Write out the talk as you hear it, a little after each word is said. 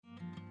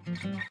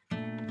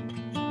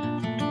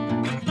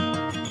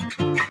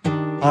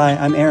Hi,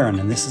 I'm Aaron,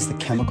 and this is the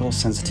Chemical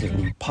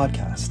Sensitivity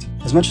Podcast.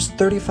 As much as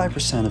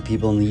 35% of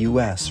people in the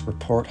US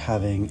report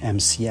having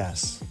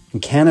MCS. In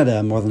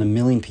Canada, more than 1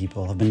 million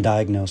people have been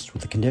diagnosed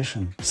with the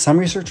condition. Some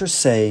researchers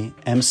say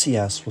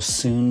MCS will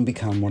soon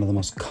become one of the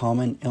most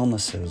common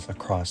illnesses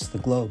across the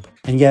globe.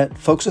 And yet,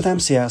 folks with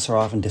MCS are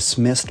often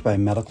dismissed by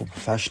medical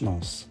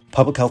professionals.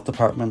 Public health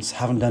departments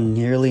haven't done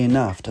nearly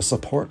enough to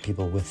support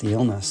people with the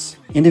illness.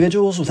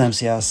 Individuals with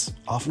MCS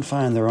often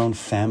find their own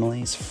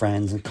families,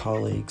 friends, and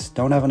colleagues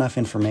don't have enough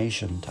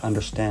information to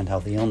understand how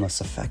the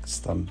illness affects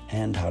them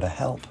and how to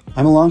help.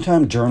 I'm a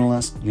longtime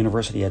journalist,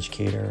 university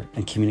educator,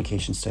 and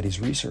communication studies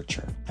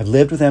researcher. I've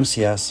lived with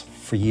MCS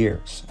for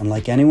years, and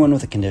like anyone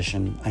with a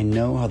condition, I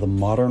know how the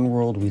modern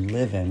world we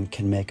live in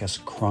can make us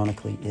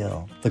chronically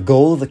ill. The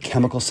goal of the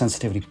Chemical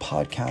Sensitivity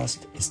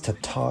Podcast is to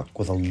talk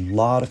with a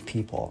lot of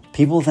people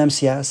with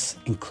MCS,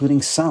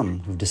 including some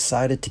who've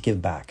decided to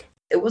give back.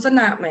 It was a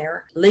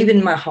nightmare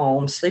leaving my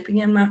home, sleeping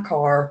in my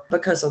car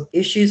because of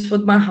issues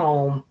with my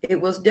home. It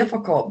was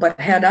difficult, but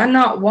had I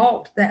not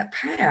walked that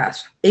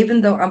path, even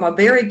though I'm a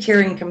very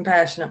caring,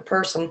 compassionate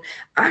person,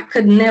 I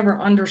could never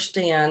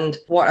understand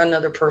what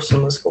another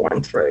person was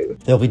going through.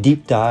 There'll be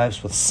deep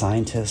dives with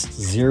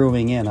scientists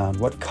zeroing in on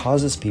what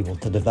causes people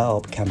to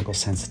develop chemical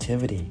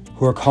sensitivity,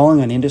 who are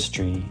calling on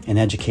industry and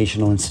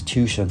educational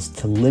institutions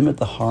to limit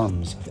the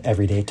harms of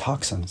everyday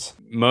toxins.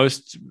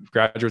 Most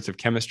graduates of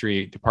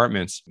chemistry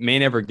departments may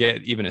never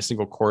get even a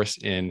single course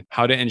in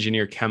how to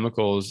engineer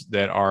chemicals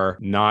that are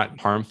not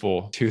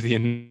harmful to the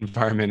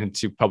environment and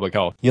to public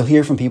health. You'll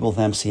hear from people with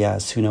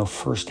MCS who know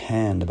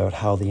firsthand about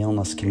how the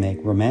illness can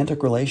make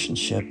romantic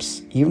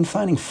relationships, even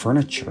finding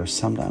furniture,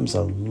 sometimes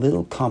a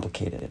little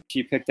complicated.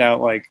 She picked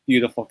out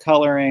beautiful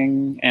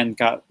coloring and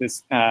got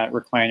this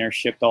recliner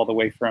shipped all the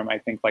way from, I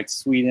think,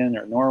 Sweden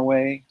or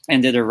Norway.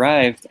 And it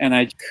arrived and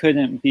I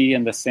couldn't be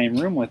in the same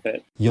room with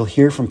it. You'll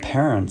hear from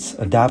parents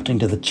adapting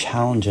to the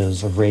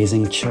challenges of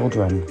raising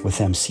children with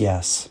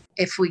MCS.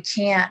 If we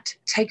can't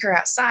take her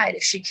outside,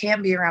 if she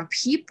can't be around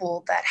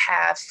people that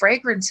have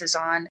fragrances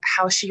on,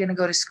 how is she going to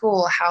go to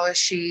school? How is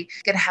she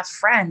going to have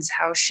friends?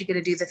 How is she going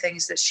to do the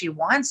things that she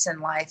wants in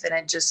life? And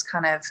it just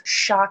kind of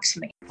shocks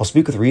me. I'll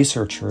speak with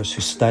researchers who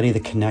study the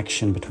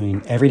connection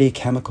between everyday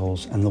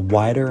chemicals and the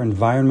wider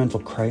environmental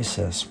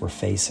crisis we're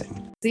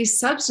facing. These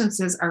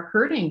substances are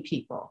hurting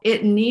people.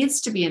 It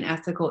needs to be an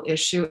ethical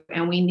issue,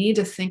 and we need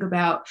to think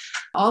about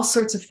all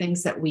sorts of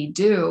things that we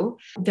do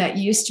that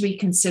used to be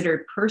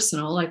considered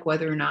personal, like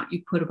whether or not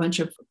you put a bunch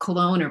of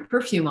cologne or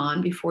perfume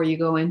on before you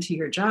go into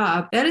your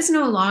job. That is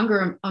no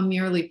longer a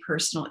merely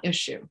personal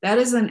issue. That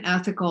is an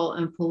ethical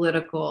and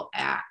political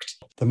act.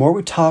 The more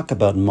we talk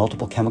about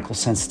multiple chemical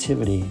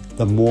sensitivity,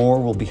 the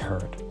more we'll be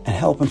heard and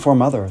help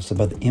inform others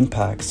about the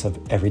impacts of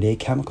everyday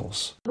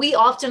chemicals. We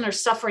often are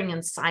suffering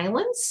in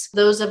silence,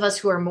 those of us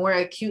who are more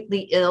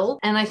acutely ill.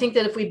 And I think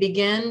that if we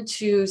begin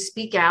to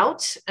speak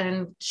out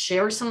and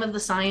share some of the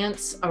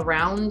science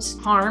around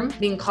harm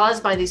being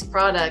caused by these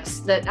products,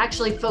 that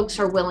actually folks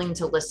are willing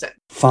to listen.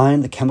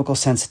 Find the Chemical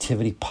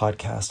Sensitivity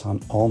Podcast on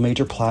all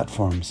major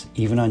platforms,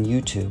 even on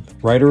YouTube.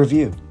 Write a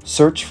review.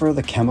 Search for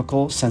the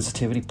Chemical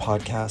Sensitivity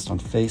Podcast on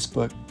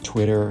Facebook,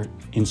 Twitter,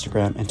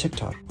 Instagram, and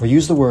TikTok. Or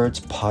use the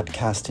words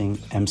podcasting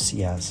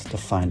MCS to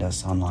find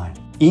us online.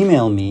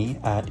 Email me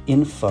at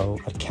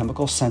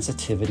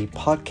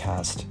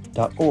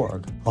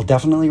info@chemicalsensitivitypodcast.org. I'll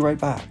definitely write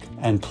back,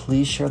 and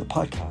please share the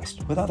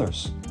podcast with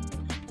others.